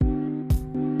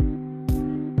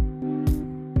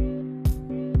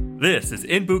This is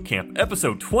In Boot Camp,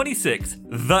 episode 26,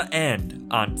 The End,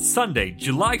 on Sunday,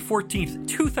 July 14th,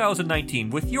 2019,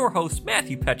 with your hosts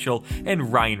Matthew Petchel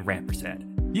and Ryan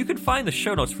Rampersad. You can find the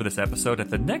show notes for this episode at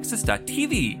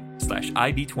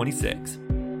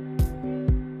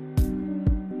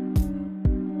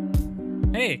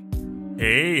thenexus.tv/IB26. Hey.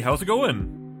 Hey, how's it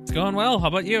going? It's going well. How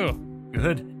about you?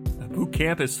 Good. Boot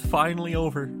camp is finally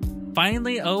over.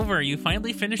 Finally over. You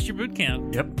finally finished your boot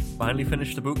camp. Yep, finally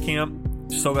finished the boot camp.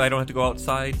 So glad I don't have to go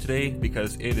outside today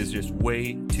because it is just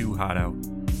way too hot out.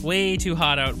 Way too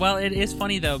hot out. Well, it is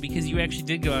funny, though, because you actually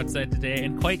did go outside today,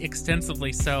 and quite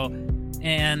extensively so.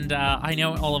 And I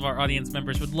know all of our audience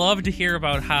members would love to hear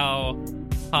about how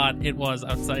hot it was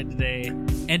outside today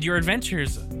and your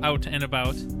adventures out and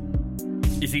about.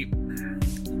 You see,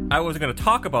 I wasn't going to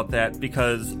talk about that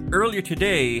because earlier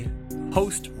today,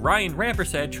 host Ryan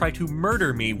Rampersad tried to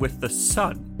murder me with the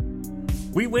sun.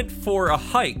 We went for a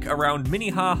hike around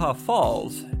Minnehaha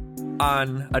Falls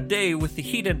on a day with the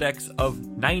heat index of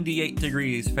 98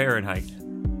 degrees Fahrenheit.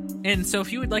 And so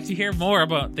if you would like to hear more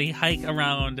about the hike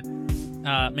around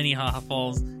Minnehaha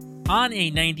Falls on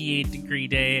a 98-degree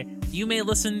day, you may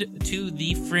listen to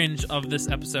the fringe of this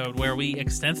episode where we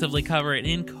extensively cover it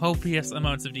in copious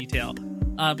amounts of detail.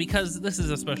 Because this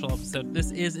is a special episode.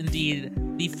 This is indeed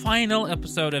the final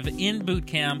episode of In Boot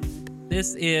Camp.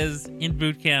 This is In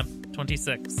Boot Camp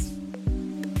 26.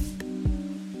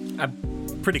 I'm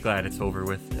pretty glad it's over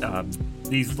with.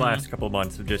 These last couple of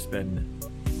months have just been...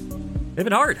 they've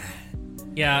been hard.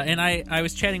 Yeah, and I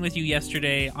was chatting with you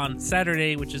yesterday on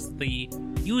Saturday, which is the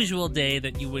usual day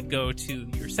that you would go to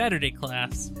your Saturday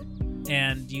class,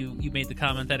 and you made the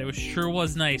comment that it sure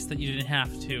was nice that you didn't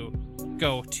have to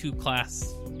go to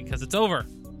class because it's over.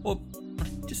 Well,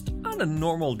 just on a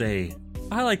normal day,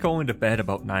 I like going to bed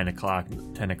about 9 o'clock,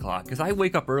 10 o'clock, because I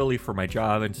wake up early for my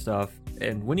job and stuff,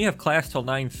 and when you have class till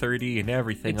 9:30 and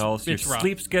everything else, your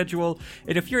sleep schedule,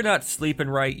 and if you're not sleeping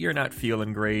right, you're not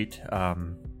feeling great.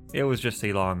 It was just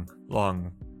a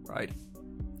long ride.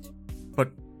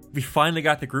 But we finally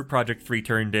got the Group Project 3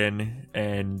 turned in,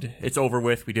 and it's over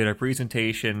with. We did our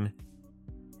presentation,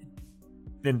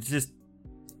 then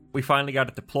we finally got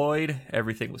it deployed.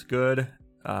 Everything was good.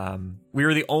 We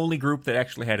were the only group that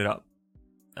actually had it up.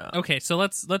 Okay, so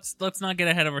let's not get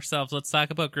ahead of ourselves. Let's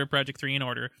talk about Group Project 3 in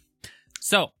order.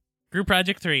 So, Group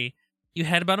Project 3, you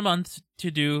had about a month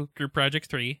to do Group Project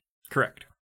 3. Correct.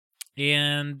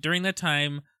 And during that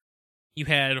time, you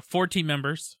had 14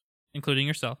 members, including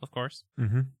yourself, of course.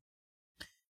 Mm-hmm.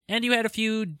 And you had a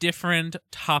few different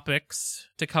topics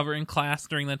to cover in class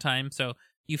during that time. So,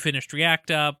 you finished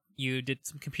React Up, you did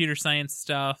some computer science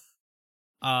stuff,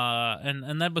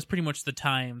 and that was pretty much the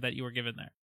time that you were given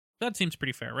there. That seems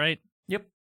pretty fair, right? Yep.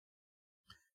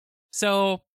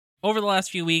 So, over the last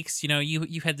few weeks,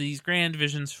 you had these grand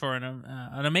visions for an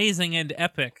amazing and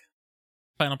epic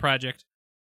final project,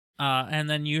 and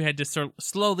then you had to sort of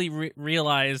slowly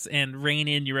realize and rein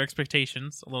in your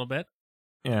expectations a little bit.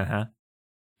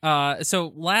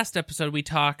 So, last episode we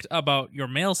talked about your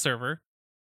mail server,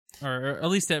 or at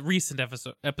least a recent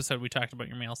episode we talked about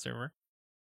your mail server.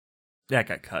 That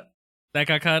got cut.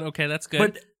 Okay, that's good.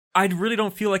 But I really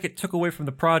don't feel like it took away from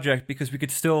the project because we could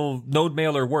still Node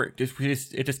Mailer worked.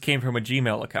 It just came from a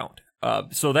Gmail account.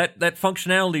 So that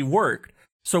functionality worked.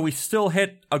 So we still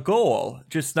hit a goal,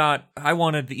 just not. I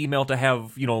wanted the email to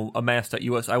have a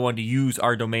mass.us. I wanted to use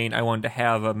our domain. I wanted to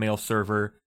have a mail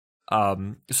server.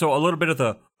 So a little bit of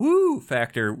the woo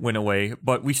factor went away,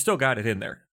 but we still got it in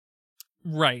there.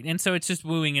 Right, and so it's just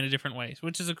wooing in a different way,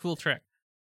 which is a cool trick.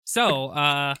 So,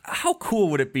 how cool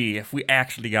would it be if we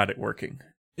actually got it working?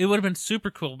 It would have been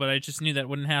super cool, but I just knew that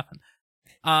wouldn't happen.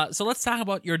 So let's talk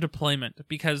about your deployment,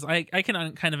 because I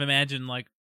can kind of imagine,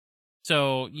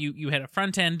 so you had a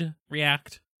front-end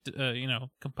React,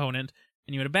 component,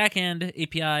 and you had a back-end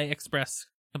API Express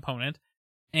component,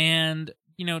 and,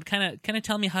 kind of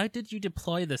tell me, how did you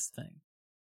deploy this thing?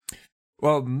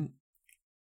 Well,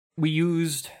 we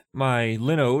used my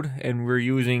Linode, and we're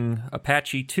using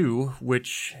Apache 2,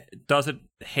 which doesn't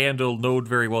handle Node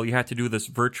very well. You have to do this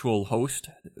virtual host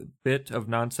bit of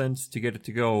nonsense to get it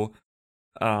to go.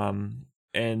 And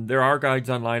there are guides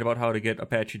online about how to get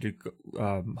Apache to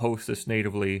host this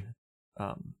natively.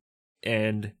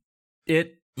 And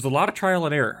it was a lot of trial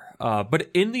and error.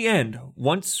 But in the end,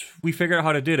 once we figured out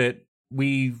how to do it,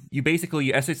 you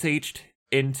basically SSH'd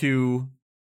into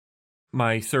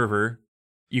my server.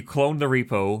 You clone the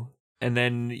repo, and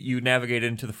then you navigate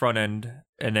into the front end,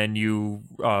 and then you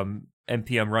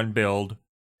npm run build,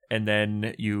 and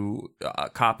then you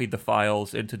copied the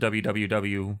files into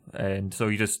www, and so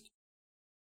you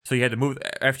had to move,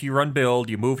 after you run build,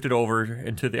 you moved it over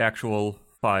into the actual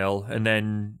file, and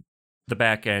then the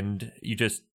back end, you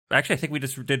just... Actually, I think we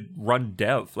just did run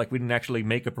dev. Like, we didn't actually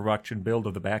make a production build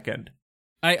of the back end.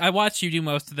 I watched you do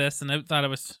most of this, and I thought it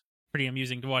was pretty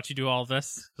amusing to watch you do all of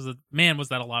this, because, man, was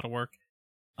that a lot of work.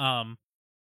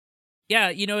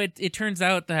 Yeah, it turns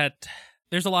out that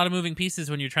there's a lot of moving pieces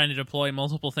when you're trying to deploy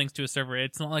multiple things to a server.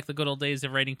 It's not like the good old days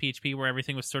of writing PHP where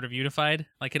everything was sort of unified,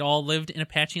 like it all lived in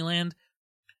Apache land.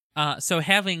 So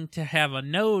having to have a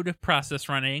node process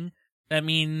running, that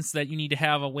means that you need to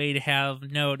have a way to have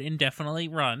node indefinitely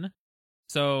run.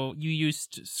 So you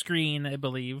used Screen, I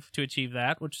believe, to achieve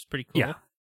that, which is pretty cool.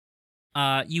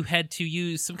 Yeah. You had to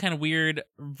use some kind of weird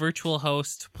virtual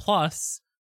host plus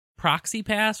proxy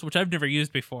pass, which I've never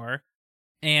used before.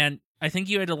 And I think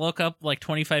you had to look up like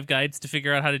 25 guides to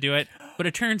figure out how to do it. But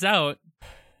it turns out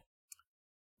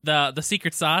the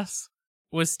secret sauce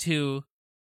was to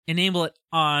enable it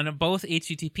on both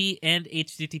HTTP and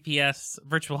HTTPS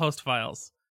virtual host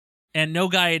files. And no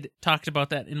guide talked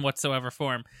about that in whatsoever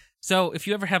form. So if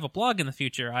you ever have a blog in the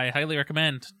future, I highly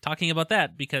recommend talking about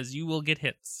that because you will get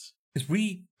hits. Because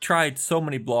we tried so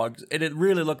many blogs, and it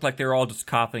really looked like they were all just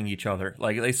copying each other.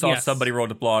 Like, they saw somebody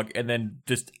wrote a blog, and then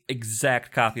just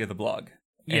exact copy of the blog.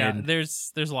 Yeah, and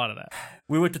there's a lot of that.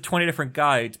 We went to 20 different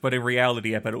guides, but in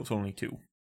reality, I bet it was only 2.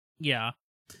 Yeah.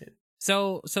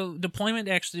 So deployment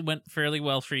actually went fairly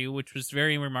well for you, which was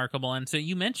very remarkable. And so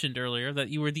you mentioned earlier that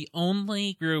you were the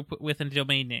only group with a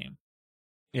domain name.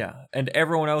 Yeah, and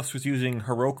everyone else was using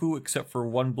Heroku except for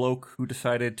one bloke who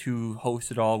decided to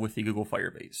host it all with the Google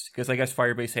Firebase, because I guess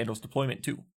Firebase handles deployment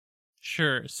too.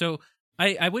 Sure. So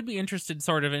I would be interested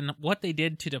sort of in what they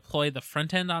did to deploy the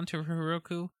front end onto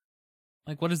Heroku.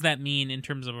 Like, what does that mean in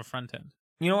terms of a front end?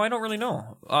 I don't really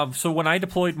know. So when I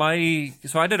deployed I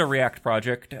did a React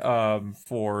project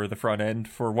for the front end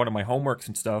for one of my homeworks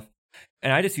and stuff,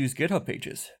 and I just used GitHub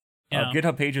Pages. Yeah.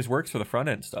 GitHub Pages works for the front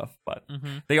end stuff, but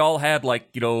they all had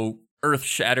Earth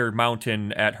Shattered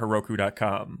Mountain at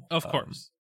Heroku.com. Of course.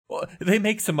 Well, they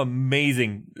make some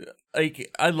amazing.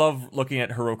 I love looking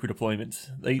at Heroku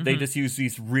deployments. They just use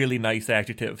these really nice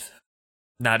adjectives.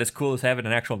 Not as cool as having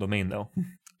an actual domain though.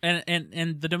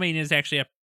 And the domain is actually a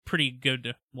pretty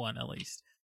good one, at least.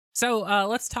 So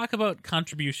let's talk about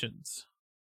contributions.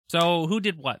 So who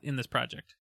did what in this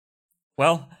project?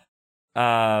 Well,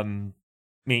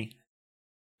 me.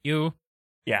 You?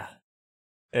 Yeah.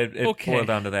 It okay. boiled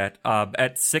down to that.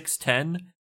 At 6:10,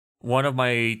 one of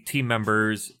my team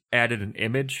members added an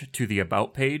image to the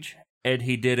About page, and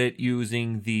he did it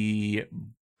using the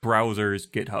browser's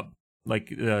GitHub. Like,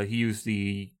 he used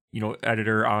the,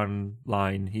 editor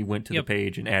online. He went to the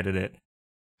page and added it.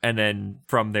 And then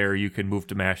from there, you can move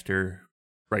to master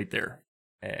right there.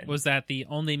 And was that the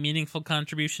only meaningful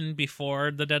contribution before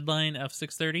the deadline of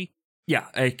 6:30?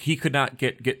 Yeah, he could not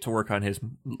get to work on his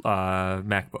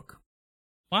MacBook.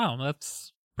 Wow,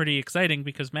 that's pretty exciting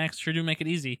because Macs sure do make it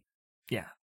easy. Yeah.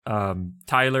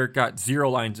 Tyler got 0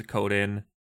 lines of code in,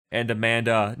 and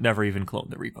Amanda never even cloned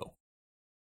the repo.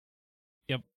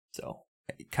 Yep. So,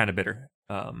 kind of bitter.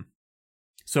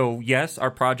 So, yes,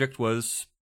 our project was...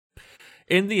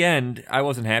 In the end, I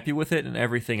wasn't happy with it and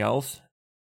everything else,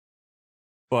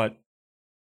 but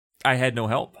I had no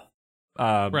help.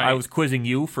 Right. I was quizzing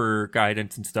you for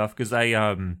guidance and stuff because I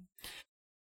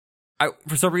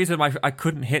for some reason I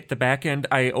couldn't hit the back end.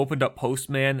 I opened up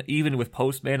Postman. Even with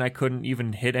Postman, I couldn't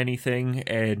even hit anything,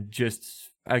 and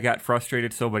I got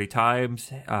frustrated so many times.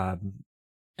 And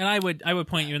I would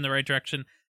point you in the right direction.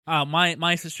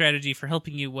 My strategy for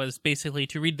helping you was basically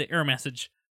to read the error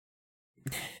message.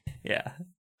 Yeah.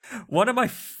 One of my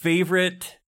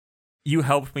favorite you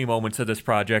helped me moments of this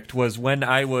project was when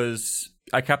I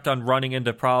kept on running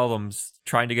into problems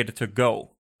trying to get it to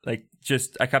go. I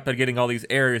kept on getting all these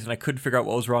errors and I couldn't figure out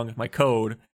what was wrong with my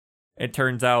code. It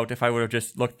turns out if I would have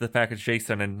just looked at the package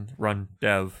JSON and run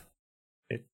dev,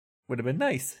 it would have been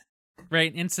nice.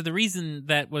 Right, and so the reason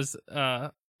that was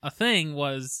a thing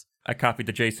was... I copied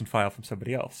the JSON file from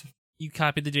somebody else. You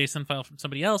copied the JSON file from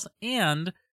somebody else,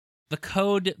 and the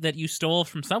code that you stole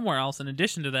from somewhere else in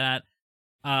addition to that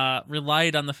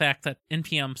relied on the fact that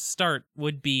npm start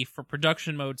would be for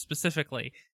production mode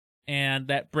specifically, and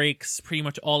that breaks pretty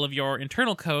much all of your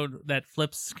internal code that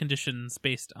flips conditions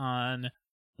based on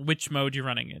which mode you're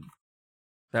running in.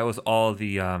 That was all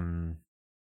the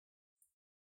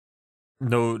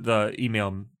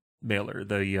email mailer,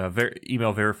 the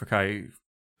email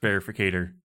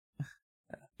verificator.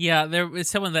 Yeah, there was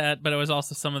some of that, but it was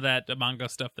also some of that Mongo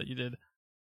stuff that you did.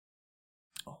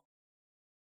 Oh.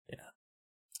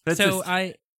 Yeah. So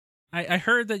I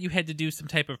heard that you had to do some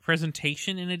type of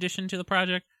presentation in addition to the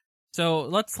project. So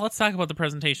let's talk about the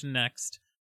presentation next.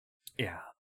 Yeah.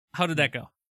 How did that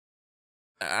go?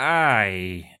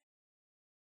 It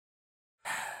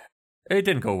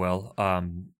didn't go well.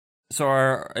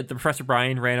 So the Professor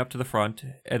Brian ran up to the front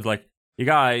and like, you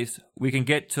guys, we can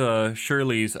get to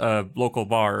Shirley's local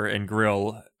bar and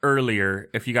grill earlier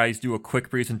if you guys do a quick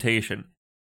presentation.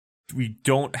 We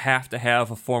don't have to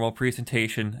have a formal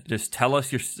presentation. Just tell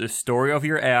us the story of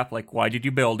your app, like why did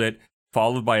you build it,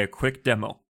 followed by a quick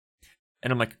demo.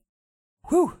 And I'm like,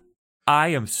 whew, I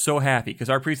am so happy because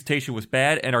our presentation was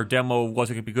bad and our demo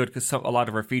wasn't going to be good because a lot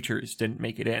of our features didn't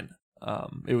make it in.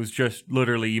 It was just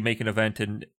literally you make an event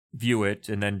and view it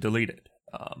and then delete it.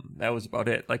 That was about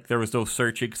it. Like there was no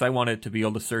searching because I wanted to be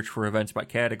able to search for events by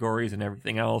categories and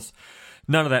everything else.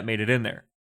 None of that made it in there.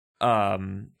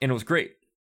 And it was great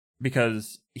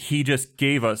because he just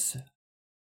gave us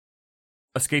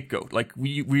a scapegoat. Like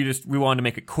we wanted to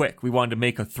make it quick. We wanted to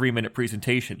make a 3-minute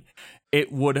presentation.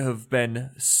 It would have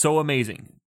been so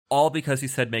amazing, all because he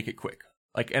said make it quick.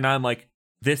 Like, and I'm like,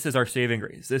 this is our saving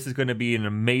grace. This is going to be an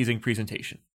amazing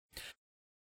presentation.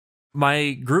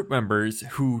 My group members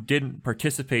who didn't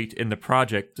participate in the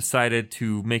project decided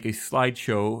to make a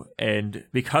slideshow, and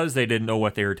because they didn't know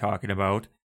what they were talking about,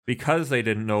 because they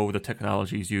didn't know the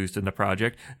technologies used in the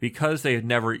project, because they had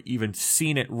never even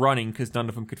seen it running because none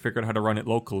of them could figure out how to run it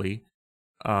locally,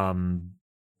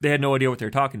 they had no idea what they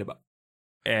were talking about.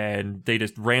 And they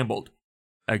just rambled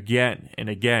again and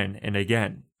again and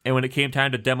again. And when it came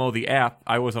time to demo the app,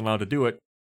 I wasn't allowed to do it.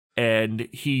 And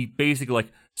he basically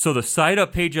like, so the site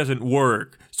up page doesn't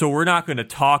work, so we're not going to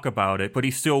talk about it. But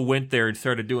he still went there and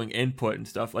started doing input and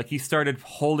stuff. Like he started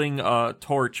holding a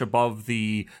torch above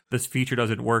this feature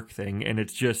doesn't work thing. And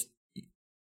it's just,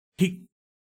 it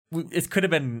could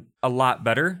have been a lot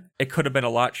better. It could have been a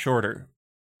lot shorter.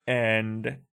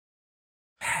 And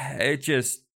it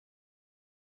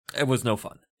was no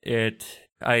fun.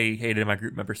 I hated my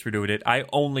group members for doing it. I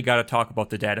only got to talk about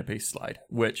the database slide,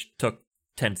 which took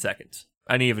 10 seconds.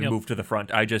 I didn't even move to the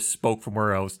front. I just spoke from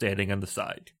where I was standing on the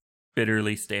side,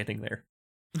 bitterly standing there.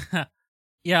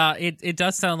 Yeah, it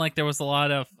does sound like there was a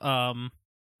lot of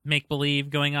make-believe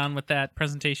going on with that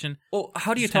presentation. Well,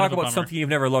 how do you talk about something you've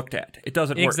never looked at? It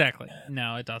doesn't work. Exactly.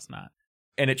 No, it does not.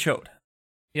 And it showed.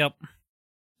 Yep.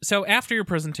 So after your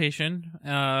presentation,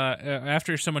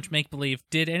 after so much make-believe,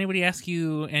 did anybody ask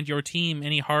you and your team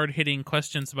any hard-hitting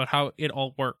questions about how it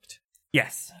all worked?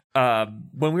 Yes.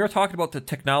 When we were talking about the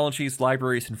technologies,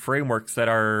 libraries, and frameworks that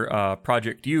our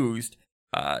project used,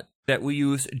 that we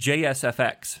use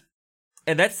JSFX.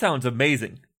 And that sounds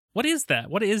amazing. What is that?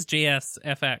 What is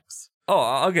JSFX? Oh,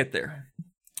 I'll get there.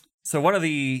 So one of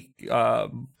the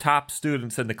top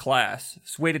students in the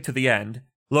class waited to the end,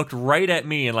 looked right at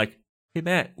me and like, hey,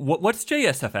 Matt, what's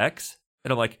JSFX?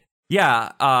 And I'm like,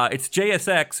 yeah, it's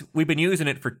JSX. We've been using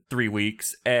it for 3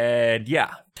 weeks. And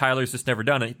yeah, Tyler's just never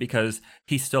done it because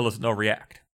he still doesn't know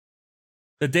React.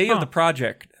 The day of the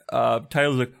project,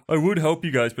 Tyler's like, I would help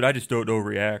you guys, but I just don't know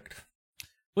React.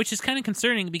 Which is kind of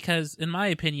concerning because, in my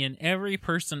opinion, every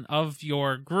person of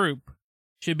your group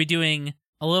should be doing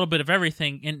a little bit of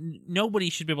everything, and nobody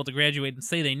should be able to graduate and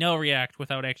say they know React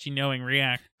without actually knowing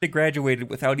React. They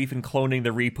graduated without even cloning the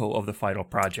repo of the final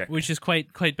project, which is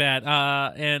quite bad.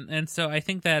 And so I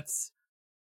think that's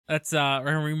a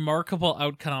remarkable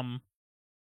outcome.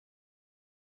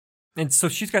 And so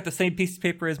she's got the same piece of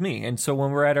paper as me, and so when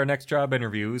we're at our next job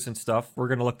interviews and stuff, we're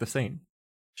gonna look the same.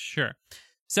 Sure.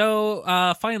 So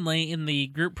finally, in the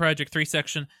group project 3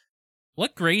 section,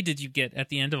 what grade did you get at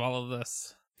the end of all of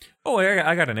this? Oh,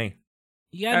 I got an A.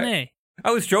 You got an A.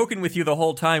 I was joking with you the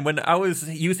whole time when I was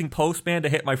using Postman to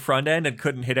hit my front end and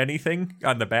couldn't hit anything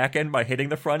on the back end by hitting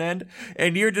the front end.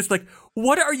 And you're just like,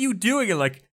 what are you doing? And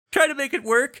like, trying to make it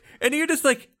work. And you're just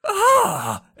like,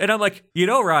 ah. And I'm like,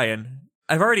 Ryan,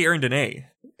 I've already earned an A.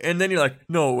 And then you're like,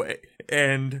 no way.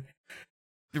 And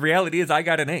the reality is I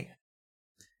got an A.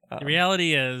 The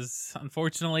reality is,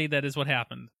 unfortunately, that is what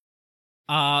happened.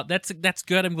 That's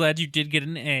good. I'm glad you did get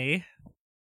an A.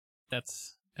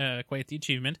 That's quite the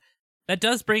achievement. That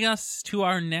does bring us to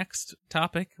our next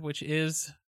topic, which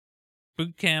is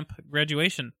boot camp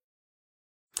graduation.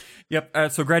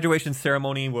 Yep. So graduation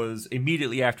ceremony was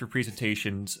immediately after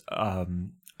presentations.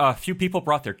 A few people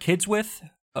brought their kids with.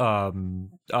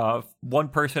 One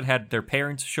person had their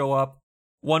parents show up.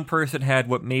 One person had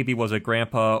what maybe was a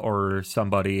grandpa or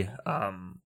somebody.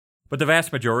 But the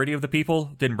vast majority of the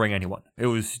people didn't bring anyone. It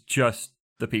was just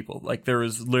the people. Like there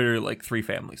was literally like 3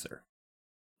 families there.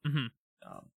 Mm-hmm.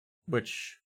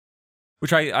 Which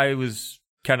I was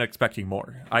kind of expecting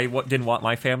more. I didn't want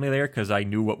my family there because I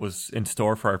knew what was in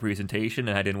store for our presentation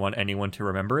and I didn't want anyone to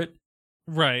remember it.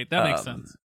 Right, that makes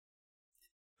sense.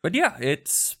 But yeah,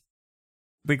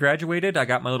 we graduated. I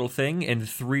got my little thing. In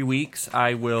 3 weeks,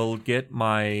 I will get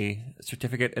my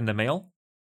certificate in the mail.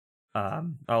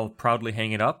 I'll proudly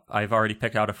hang it up. I've already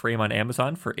picked out a frame on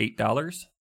Amazon for $8.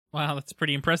 Wow, that's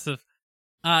pretty impressive.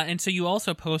 And so you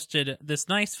also posted this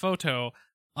nice photo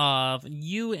of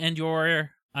you and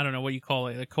your, I don't know what you call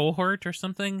it, a cohort or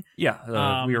something?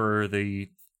 Yeah, we were the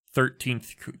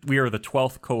 13th, we are the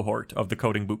 12th cohort of the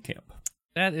coding boot camp.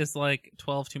 That is like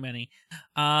 12 too many.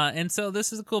 And so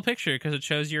this is a cool picture because it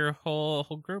shows your whole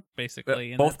group,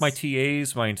 basically. And both my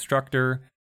TAs, my instructor.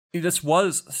 This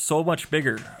was so much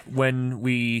bigger when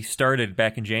we started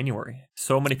back in January.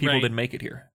 So many people didn't make it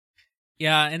here.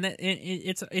 Yeah, and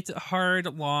it's a hard,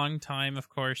 long time, of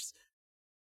course,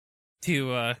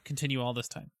 to continue all this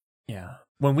time. Yeah.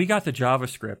 When we got the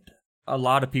JavaScript, a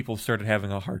lot of people started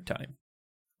having a hard time.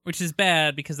 Which is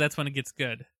bad, because that's when it gets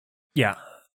good. Yeah.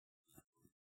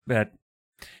 But,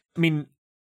 I mean,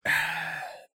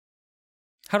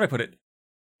 how do I put it?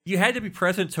 You had to be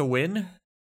present to win,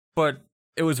 but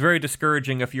it was very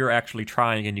discouraging if you're actually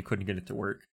trying and you couldn't get it to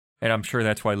work. And I'm sure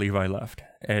that's why Levi left,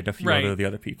 and a few of the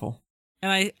other people.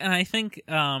 And I think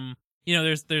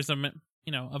there's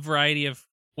a variety of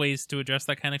ways to address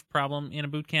that kind of problem in a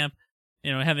boot camp.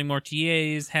 Having more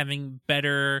TAs, having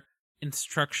better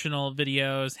instructional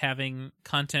videos, having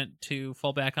content to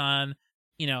fall back on,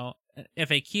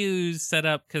 FAQs set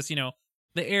up, because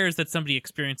the errors that somebody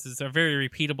experiences are very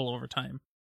repeatable over time.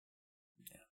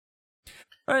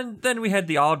 And then we had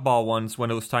the oddball ones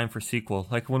when it was time for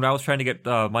SQL. Like when I was trying to get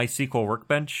my SQL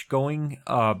workbench going,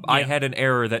 I had an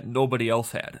error that nobody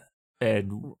else had.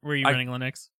 And were you running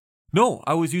Linux? No,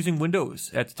 I was using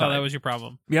Windows at the time. Oh, that was your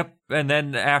problem. Yep. And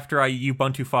then after I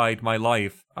Ubuntufied my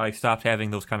life, I stopped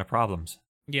having those kind of problems.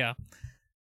 Yeah.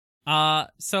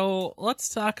 So let's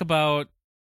talk about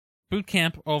boot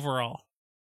camp overall.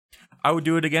 I would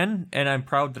do it again, and I'm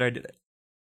proud that I did it.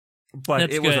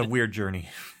 But it was a weird journey.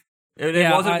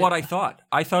 It wasn't what I thought.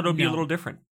 I thought it would be a little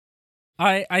different.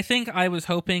 I think I was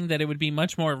hoping that it would be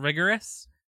much more rigorous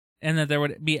and that there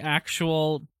would be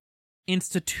actual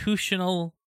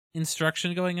institutional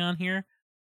instruction going on here.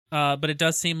 But it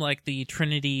does seem like the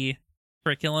Trinity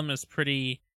curriculum is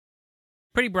pretty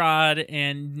broad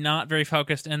and not very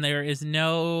focused, and there is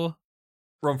no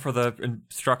room for the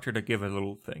instructor to give a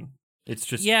little thing. It's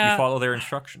just you follow their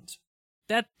instructions.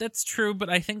 That's true, but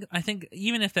I think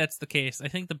even if that's the case, I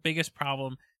think the biggest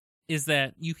problem is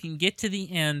that you can get to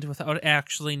the end without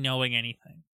actually knowing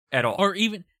anything at all. Or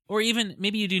even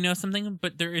maybe you do know something,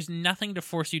 but there is nothing to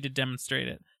force you to demonstrate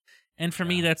it. And for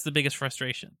me, that's the biggest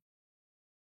frustration.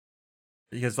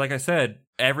 Because like I said,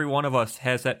 every one of us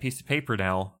has that piece of paper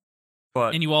now,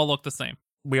 and you all look the same.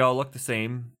 We all look the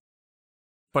same,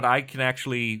 but I can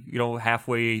actually,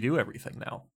 halfway do everything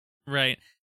now. Right.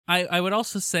 I would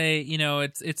also say,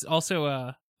 it's also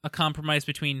a compromise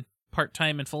between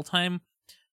part-time and full-time.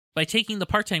 By taking the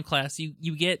part-time class,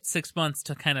 you get 6 months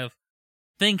to kind of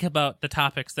think about the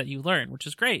topics that you learn, which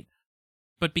is great.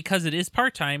 But because it is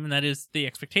part-time, and that is the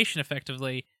expectation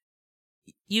effectively,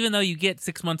 even though you get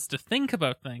 6 months to think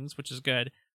about things, which is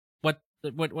good,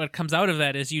 what comes out of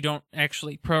that is you don't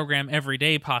actually program every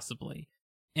day, possibly.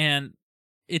 And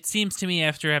it seems to me,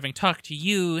 after having talked to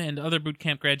you and other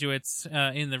bootcamp graduates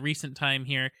in the recent time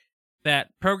here, that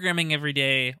programming every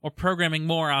day, or programming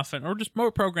more often, or just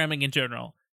more programming in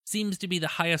general, seems to be the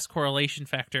highest correlation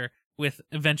factor with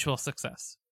eventual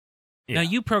success. Yeah. Now,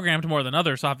 you programmed more than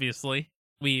others, obviously.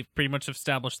 We pretty much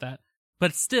established that.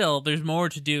 But still, there's more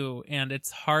to do, and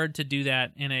it's hard to do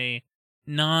that in a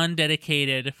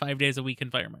non-dedicated 5 days a week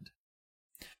environment.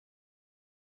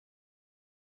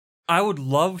 I would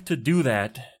love to do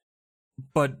that,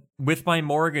 but with my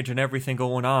mortgage and everything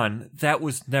going on, that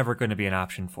was never going to be an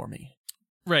option for me.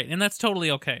 Right, and that's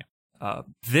totally okay.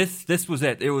 This was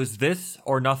it. It was this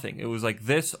or nothing. It was like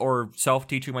this or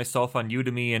self-teaching myself on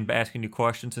Udemy and asking you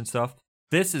questions and stuff.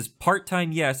 This is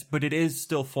part-time, yes, but it is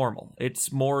still formal.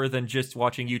 It's more than just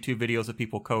watching YouTube videos of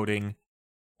people coding.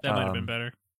 That might have been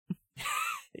better.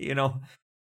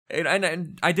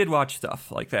 And I did watch stuff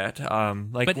like that.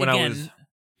 But when again,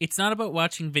 it's not about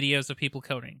watching videos of people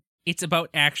coding. It's about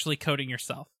actually coding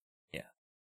yourself. Yeah.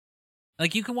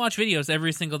 Like, you can watch videos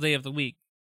every single day of the week,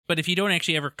 but if you don't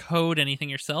actually ever code anything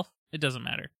yourself, it doesn't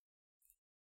matter.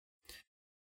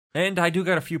 And I do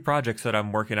got a few projects that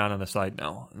I'm working on the side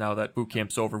now. Now that boot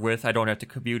camp's over with, I don't have to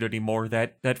commute anymore.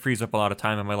 That frees up a lot of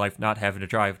time in my life, not having to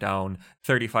drive down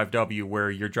 35W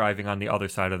where you're driving on the other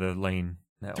side of the lane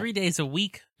now. 3 days a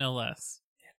week, no less.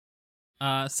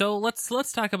 So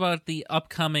let's talk about the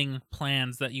upcoming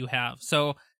plans that you have.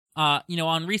 So,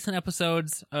 on recent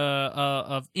episodes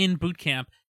of In Bootcamp,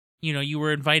 you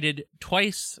were invited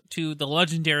twice to the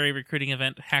legendary recruiting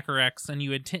event HackerX, and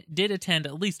you did attend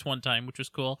at least one time, which was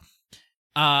cool.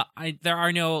 There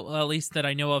are no, at least that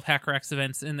I know of, HackerX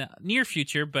events in the near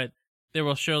future, but there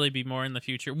will surely be more in the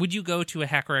future. Would you go to a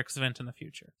HackerX event in the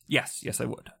future? Yes, I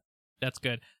would. That's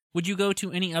good. Would you go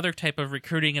to any other type of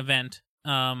recruiting event?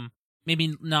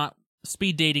 Maybe not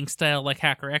speed dating style like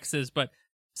HackerX is, but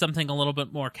something a little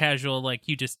bit more casual, like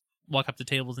you just walk up to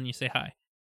tables and you say hi.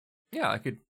 Yeah, I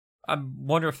could. I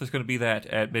wonder if there's going to be that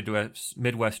at Midwest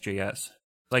JS.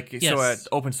 Like, Yes. so at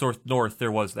Open Source North,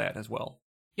 there was that as well.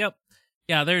 Yep.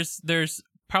 Yeah, there's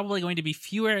probably going to be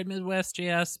fewer at Midwest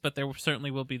JS, but there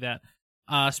certainly will be that.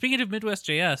 Speaking of Midwest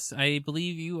JS, I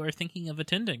believe you are thinking of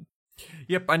attending.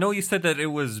 Yep, I know you said that it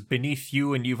was beneath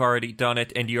you and you've already done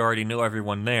it and you already know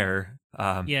everyone there.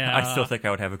 Yeah. I still think I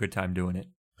would have a good time doing it.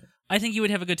 I think you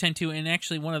would have a good time too, and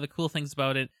actually one of the cool things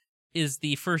about it is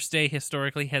the first day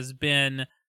historically has been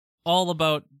all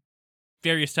about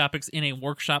various topics in a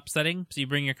workshop setting. So you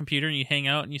bring your computer and you hang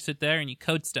out and you sit there and you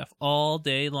code stuff all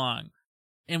day long.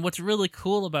 And what's really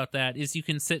cool about that is you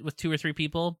can sit with 2 or 3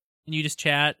 people and you just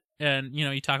chat and,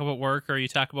 you talk about work or you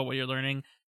talk about what you're learning.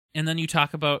 And then you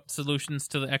talk about solutions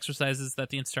to the exercises that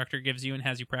the instructor gives you and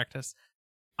has you practice.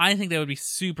 I think that would be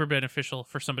super beneficial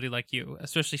for somebody like you,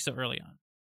 especially so early on.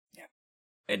 Yeah.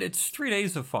 And it's 3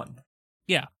 days of fun.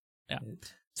 Yeah.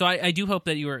 So I do hope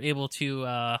that you are able to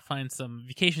find some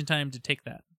vacation time to take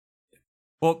that.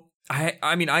 Well,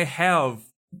 I mean, I have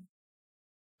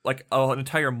like an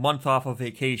entire month off of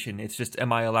vacation. It's just,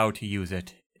 am I allowed to use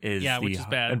it? Which is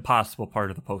bad. Impossible part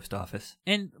of the post office.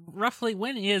 And roughly,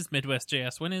 when is Midwest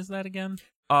JS? When is that again?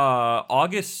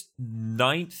 August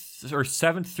 9th or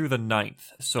 7th through the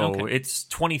 9th. So Okay. It's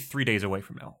 23 days away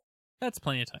from now. That's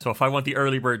plenty of time. So if I want the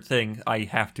early bird thing, I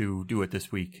have to do it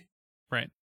this week.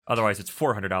 Right. Otherwise, it's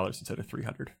 $400 instead of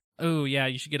 $300. Oh, yeah,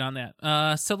 you should get on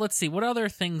that. So let's see. What other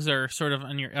things are sort of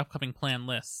on your upcoming plan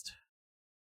list?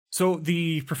 So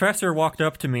the professor walked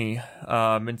up to me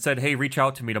and said, hey, reach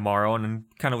out to me tomorrow, and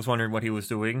kind of was wondering what he was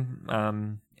doing,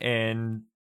 and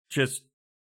just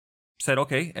said,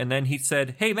 okay. And then he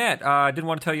said, hey, Matt, I didn't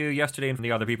want to tell you yesterday and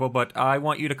the other people, but I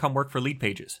want you to come work for Lead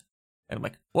Pages. And I'm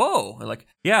like, whoa. And like,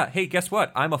 yeah, hey, guess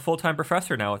what? I'm a full-time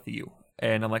professor now at the U.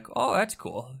 And I'm like, oh, that's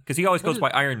cool. Because he always goes by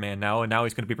Iron Man now, and now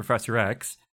he's going to be Professor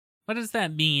X. What does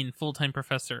that mean, full-time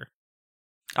professor?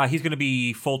 He's going to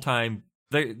be full-time.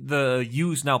 The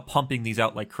U's now pumping these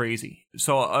out like crazy.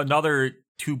 So another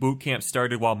 2 boot camps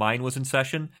started while mine was in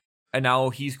session, and now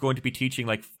he's going to be teaching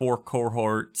like 4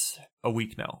 cohorts a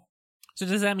week now. So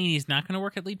does that mean he's not going to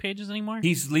work at Lead Pages anymore?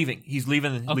 He's leaving. He's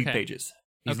leaving Lead Okay. Pages.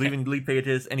 He's Okay. leaving Lead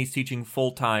Pages, and he's teaching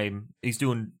full-time. He's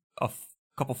doing a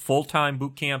couple full-time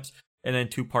boot camps and then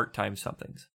 2 part-time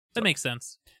somethings. That makes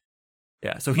sense.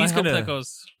 Yeah, so I he's hope going to... that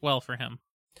goes well for him.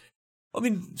 I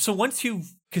mean, so once you...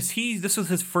 Because this was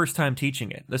his first time teaching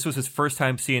it. This was his first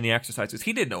time seeing the exercises.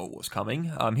 He didn't know it was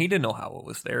coming. He didn't know how it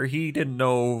was there. He didn't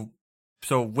know...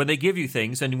 So when they give you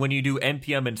things, and when you do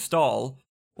npm install,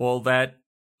 well, that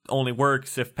only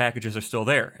works if packages are still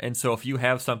there. And so if you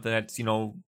have something that's,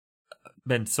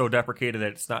 been so deprecated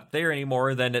that it's not there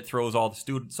anymore, then it throws all the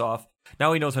students off.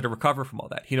 Now he knows how to recover from all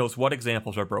that. He knows what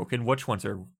examples are broken, which ones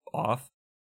are off.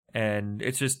 And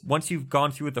it's just, once you've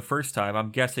gone through it the first time,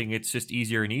 I'm guessing it's just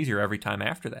easier and easier every time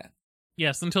after that.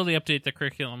 Yes, until they update the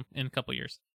curriculum in a couple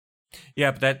years.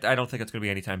 Yeah, but I don't think it's going to be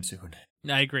anytime soon.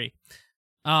 I agree.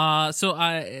 So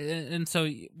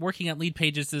working at Lead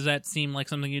Pages, does that seem like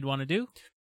something you'd want to do?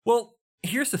 Well,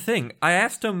 here's the thing. I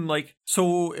asked him,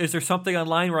 so is there something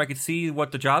online where I could see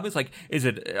what the job is?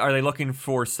 Are they looking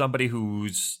for somebody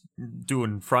who's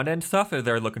doing front-end stuff? Are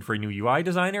they looking for a new UI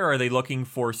designer? Or are they looking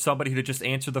for somebody to just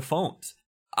answer the phones?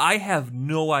 I have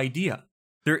no idea.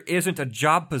 There isn't a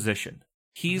job position.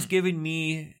 He's given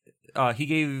me, he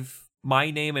gave my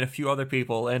name and a few other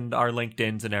people and our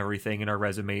LinkedIns and everything and our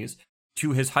resumes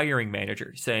to his hiring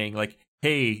manager saying,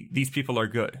 hey, these people are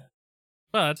good.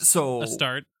 Well, that's So a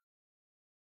start.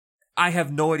 I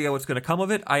have no idea what's going to come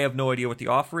of it. I have no idea what the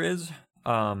offer is.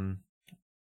 And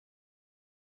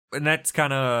that's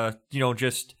kind of,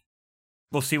 just,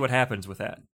 we'll see what happens with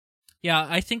that. Yeah,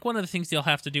 I think one of the things you'll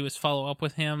have to do is follow up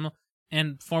with him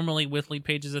and formally with Lead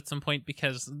Pages at some point,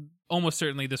 because almost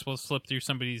certainly this will slip through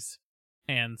somebody's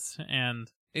hands,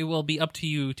 and it will be up to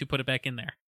you to put it back in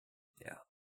there. Yeah.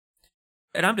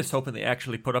 And I'm just hoping they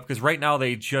actually put up, because right now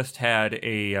they just had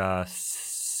a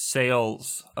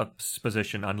sales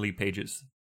position on Lead Pages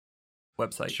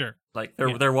website. Sure.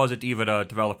 There wasn't even a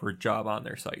developer job on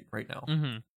their site right now.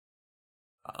 Mm-hmm.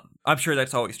 I'm sure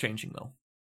that's always changing, though.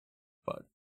 But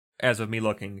as of me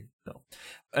looking, no.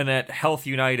 And at Health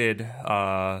United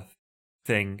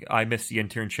thing. I missed the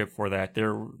internship for that.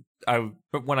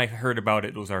 But when I heard about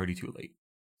it, it was already too late.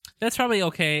 That's probably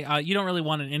okay. You don't really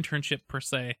want an internship per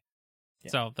se,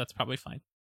 so that's probably fine.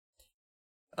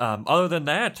 Other than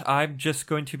that, I'm just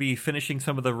going to be finishing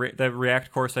some of the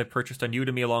React course I purchased on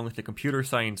Udemy along with the computer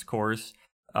science course.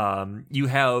 You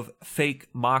have fake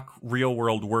mock real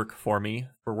world work for me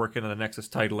for working on the Nexus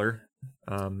titler.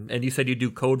 And you said you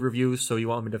do code reviews, so you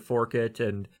want me to fork it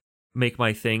and make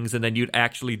my things, and then you'd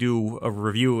actually do a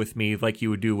review with me like you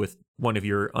would do with one of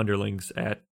your underlings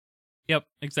at... Yep,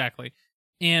 exactly.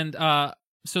 And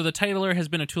so the titler has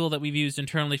been a tool that we've used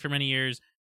internally for many years,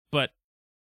 but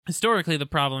historically the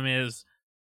problem is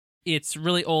it's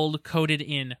really old, coded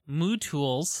in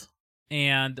MooTools,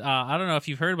 and I don't know if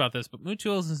you've heard about this, but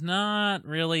MooTools is not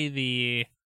really the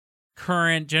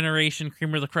current generation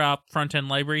cream of the crop front-end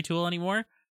library tool anymore.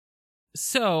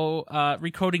 So,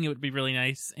 recoding it would be really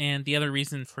nice, and the other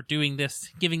reason for doing this,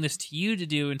 giving this to you to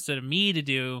do instead of me to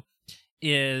do,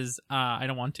 is I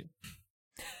don't want to.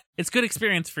 It's good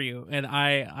experience for you, and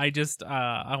I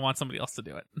want somebody else to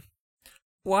do it.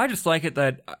 Well, I just like it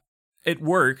that it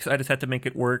works. I just have to make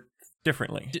it work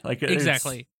differently.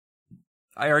 Exactly.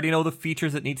 I already know the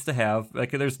features it needs to have.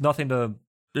 Like, there's no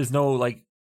like,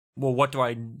 well,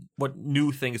 what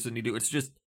new things does it need to do? It's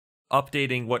just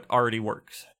updating what already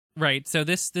works. Right. So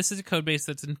this is a code base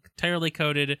that's entirely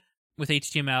coded with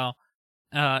HTML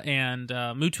and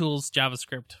MooTools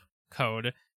JavaScript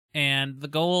code, and the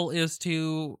goal is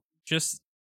to just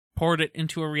port it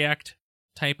into a React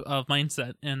type of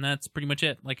mindset, and that's pretty much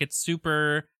it. Like, it's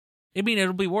super... I mean,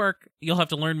 it'll be work. You'll have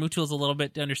to learn MooTools a little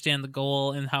bit to understand the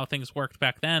goal and how things worked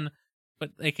back then,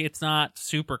 but like, it's not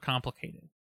super complicated.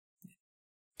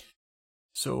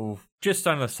 So, just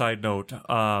on a side note,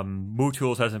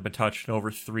 MooTools hasn't been touched in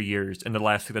over 3 years, and the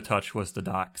last thing to touch was the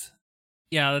docs.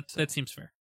 Yeah, that seems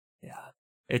fair. Yeah,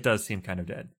 it does seem kind of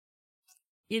dead.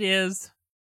 It is.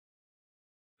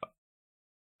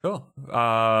 Cool.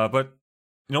 But,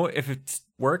 if it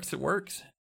works, it works.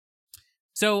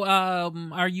 So,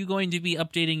 are you going to be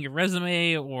updating your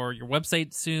resume or your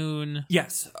website soon?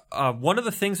 Yes. One of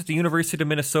the things that the University of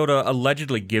Minnesota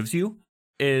allegedly gives you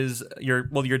is your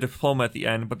diploma at the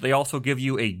end, but they also give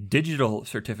you a digital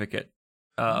certificate.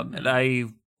 And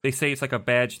they say it's like a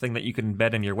badge thing that you can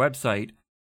embed in your website.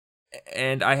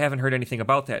 And I haven't heard anything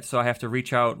about that, so I have to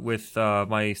reach out with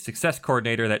my success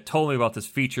coordinator that told me about this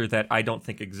feature that I don't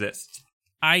think exists.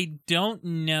 I don't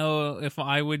know if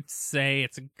I would say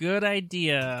it's a good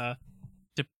idea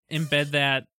to embed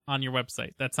that on your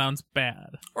website. That sounds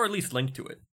bad. Or at least link to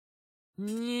it.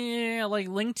 Yeah, like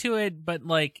link to it, but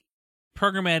like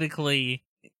programmatically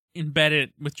embed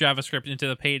it with JavaScript into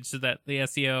the page so that the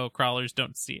SEO crawlers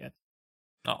don't see it.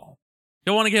 Oh.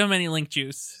 Don't want to give them any link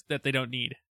juice that they don't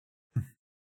need.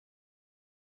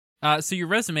 So your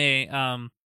resume,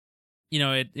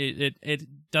 it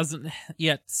doesn't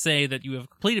yet say that you have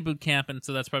completed boot camp, and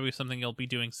so that's probably something you'll be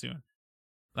doing soon.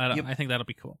 Yep. I think that'll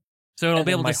be cool. So it'll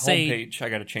be able to say... my homepage, I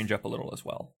got to change up a little as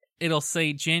well. It'll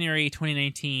say January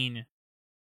 2019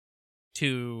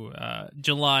 to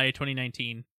July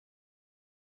 2019,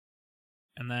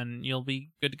 and then you'll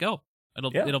be good to go.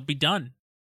 It'll be done.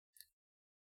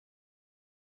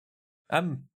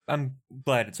 I'm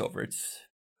glad it's over.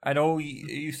 I know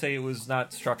you say it was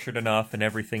not structured enough and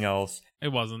everything else. It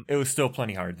wasn't. It was still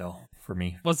plenty hard though for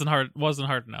me. Wasn't hard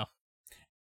enough.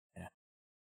 Yeah.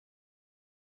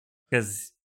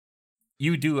 Because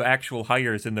you do actual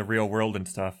hires in the real world and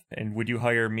stuff, and would you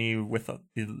hire me with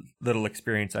the little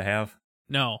experience I have?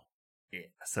 No. Yeah.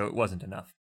 So it wasn't enough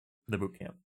for the boot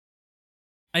camp.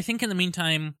 I think in the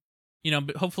meantime,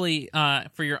 hopefully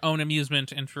for your own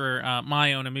amusement and for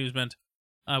my own amusement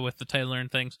with the titler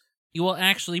and things, you will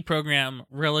actually program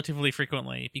relatively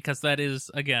frequently, because that is,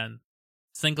 again,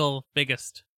 single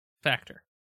biggest factor.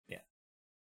 Yeah.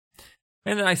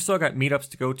 And then I still got meetups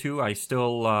to go to. I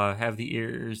still have the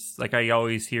ears. Like, I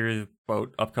always hear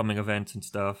about upcoming events and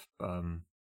stuff. I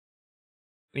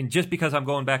mean, just because I'm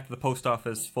going back to the post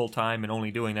office full-time and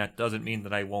only doing that doesn't mean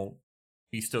that I won't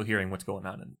be still hearing what's going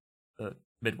on in the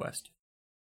Midwest.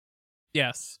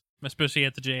 Yes, especially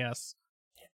at the JS.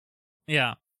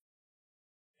 Yeah.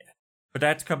 But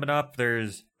that's coming up.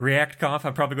 There's ReactConf.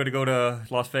 I'm probably going to go to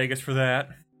Las Vegas for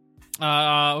that.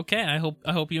 Okay. I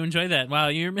hope you enjoy that. Wow,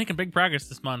 you're making big progress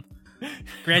this month.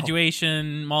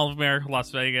 Graduation, Mall of America,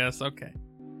 Las Vegas. Okay.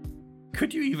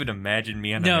 Could you even imagine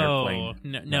me on an airplane?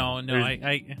 No.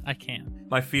 I can't.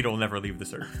 My feet will never leave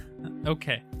this earth.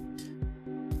 Okay.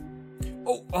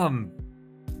 Oh,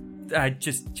 I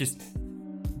just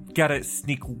gotta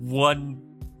sneak one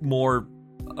more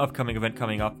upcoming event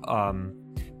coming up.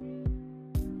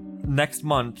 next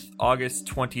month, August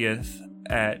 20th,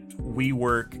 at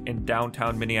WeWork in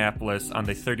downtown Minneapolis on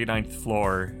the 39th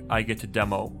floor, I get to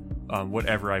demo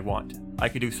whatever I want. I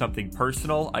could do something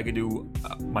personal. I could do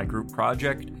my group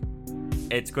project.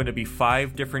 It's going to be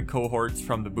 5 different cohorts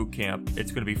from the boot camp.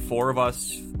 It's going to be 4 of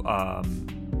us,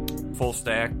 full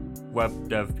stack web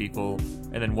dev people,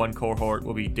 and then 1 cohort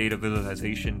will be data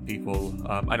visualization people.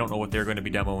 I don't know what they're going to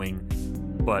be demoing,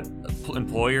 but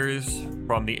employers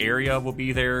from the area will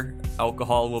be there.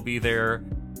 Alcohol will be there.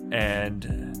 And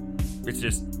it's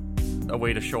just a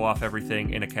way to show off everything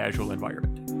in a casual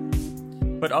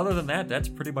environment. But other than that, that's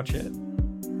pretty much it.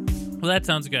 Well, that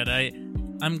sounds good.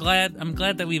 I'm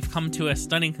glad that we've come to a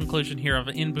stunning conclusion here of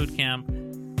In Boot Camp.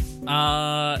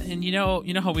 And you know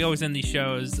how we always end these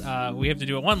shows. We have to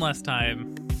do it one last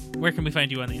time. Where can we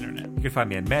find you on the internet? You can find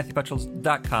me at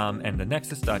MatthewPetchels.com and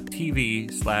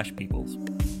thenexus.tv/peoples.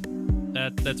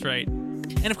 That's right.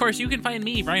 And of course, you can find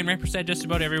me, Ryan Rampersad, just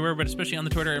about everywhere, but especially on the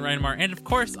Twitter at Ryan Marr. And of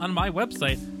course, on my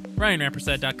website,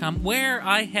 RyanRampersad.com, where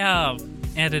I have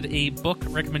added a book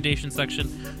recommendation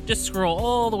section. Just scroll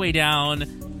all the way down,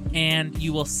 and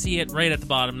you will see it right at the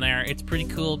bottom there. It's pretty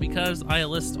cool because I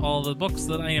list all the books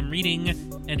that I am reading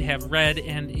and have read,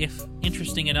 and if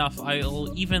interesting enough,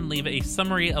 I'll even leave a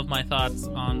summary of my thoughts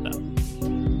on them.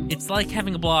 It's like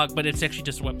having a blog, but it's actually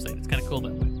just a website. It's kind of cool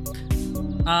that way.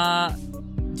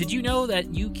 Did you know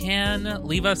that you can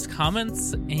leave us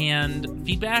comments and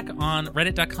feedback on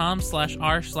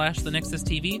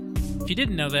reddit.com/r/thenexustv? If you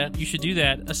didn't know that, you should do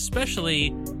that,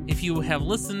 especially if you have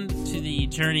listened to the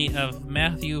journey of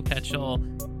Matthew Petchel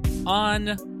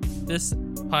on this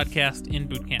podcast In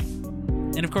Boot Camp.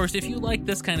 And of course, if you like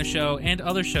this kind of show and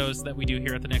other shows that we do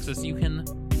here at The Nexus, you can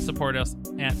support us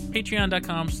at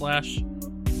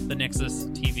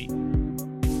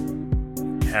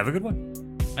patreon.com/thenexustv. Have a good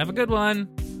one. Have a good one.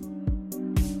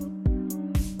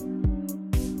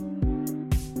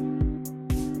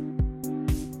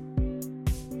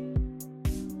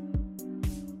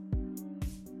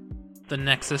 The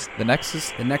Nexus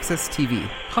TV.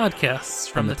 Podcasts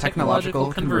from the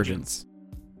Technological Convergence.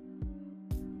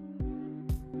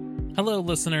 Hello,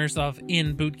 listeners of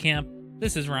In Boot Camp.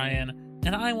 This is Ryan,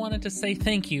 and I wanted to say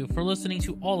thank you for listening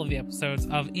to all of the episodes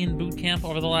of In Boot Camp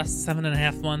over the last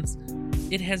 7.5 months.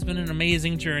 It has been an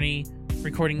amazing journey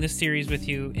recording this series with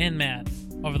you and Matt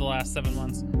over the last 7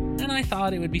 months, and I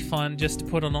thought it would be fun just to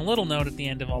put on a little note at the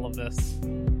end of all of this.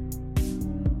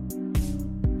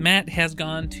 Matt has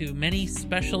gone to many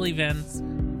special events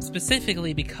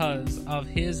specifically because of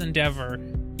his endeavor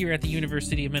here at the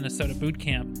University of Minnesota Boot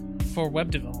Camp for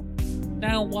web development.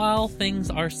 Now, while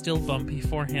things are still bumpy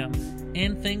for him,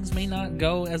 and things may not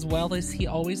go as well as he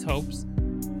always hopes,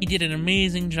 he did an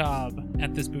amazing job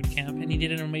at this boot camp, and he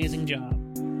did an amazing job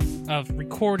of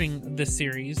recording this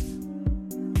series.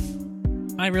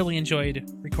 I really enjoyed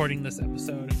recording this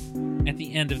episode at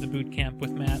the end of the boot camp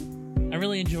with Matt. I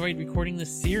really enjoyed recording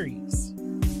this series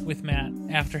with Matt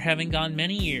after having gone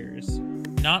many years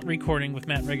not recording with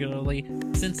Matt regularly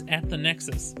since At The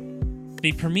Nexus,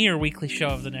 the premier weekly show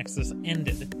of The Nexus,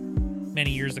 ended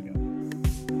many years ago.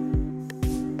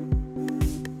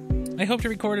 I hope to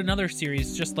record another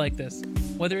series just like this,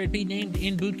 whether it be named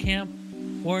In Boot Camp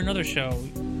or another show.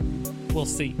 We'll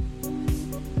see.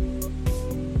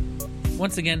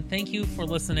 Once again, thank you for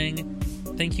listening.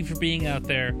 Thank you for being out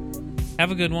there.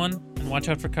 Have a good one, and watch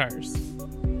out for cars.